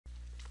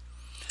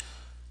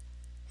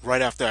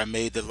Right after I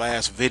made the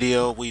last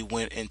video, we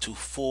went into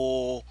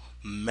full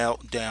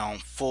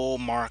meltdown, full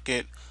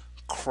market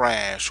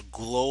crash,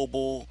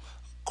 global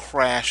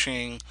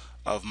crashing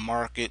of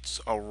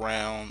markets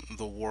around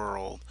the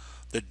world.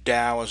 The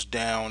Dow is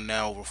down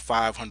now over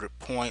 500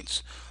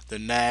 points. The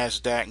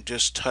NASDAQ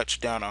just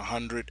touched down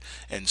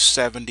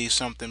 170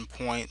 something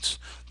points.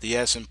 The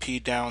S&P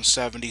down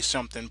 70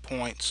 something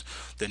points.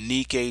 The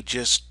Nikkei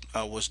just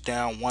was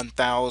down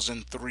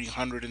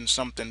 1,300 and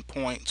something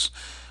points.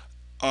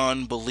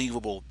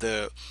 Unbelievable.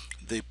 The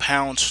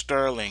pound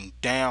sterling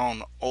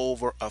down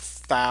over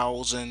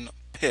 1,000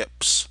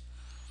 pips.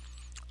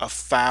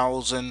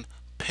 1,000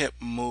 pip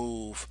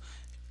move.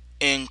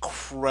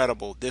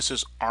 Incredible. This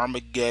is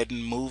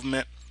Armageddon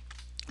movement.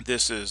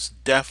 This is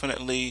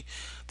definitely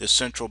the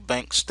central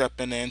bank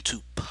stepping in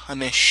to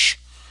punish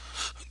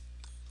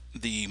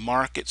the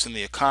markets and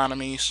the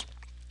economies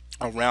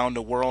around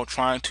the world,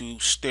 trying to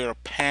stir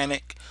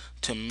panic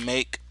to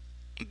make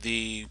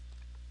the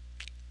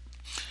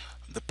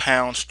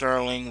pound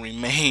sterling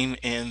remain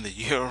in the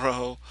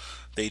euro.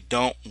 They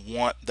don't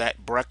want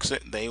that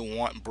Brexit. They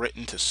want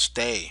Britain to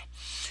stay.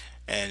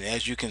 And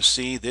as you can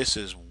see, this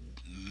is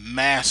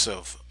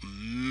massive,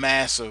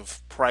 massive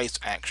price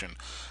action.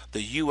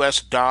 The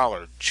US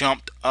dollar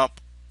jumped up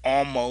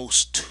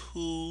almost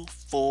 2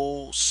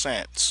 full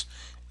cents.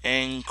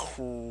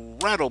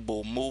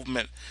 Incredible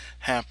movement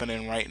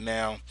happening right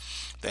now.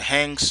 The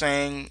Hang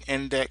Seng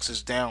index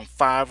is down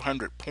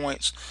 500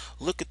 points.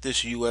 Look at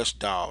this US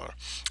dollar.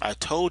 I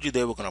told you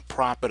they were going to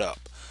prop it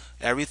up.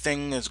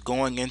 Everything is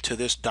going into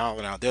this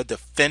dollar now. They're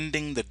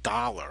defending the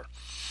dollar.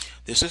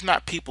 This is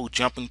not people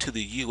jumping to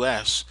the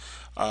U.S.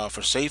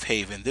 For safe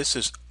haven. This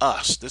is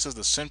us. This is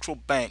the central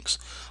banks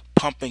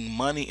pumping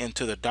money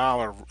into the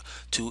dollar.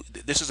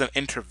 This is an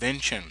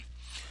intervention.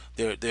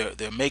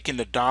 They're making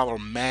the dollar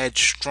mad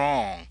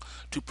strong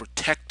to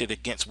protect it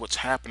against what's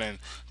happening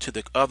to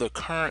the other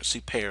currency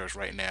pairs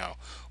right now.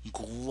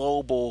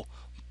 Global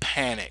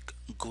panic,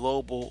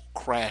 global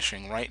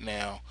crashing right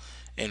now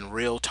in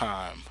real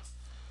time.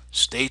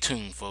 Stay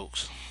tuned,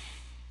 folks.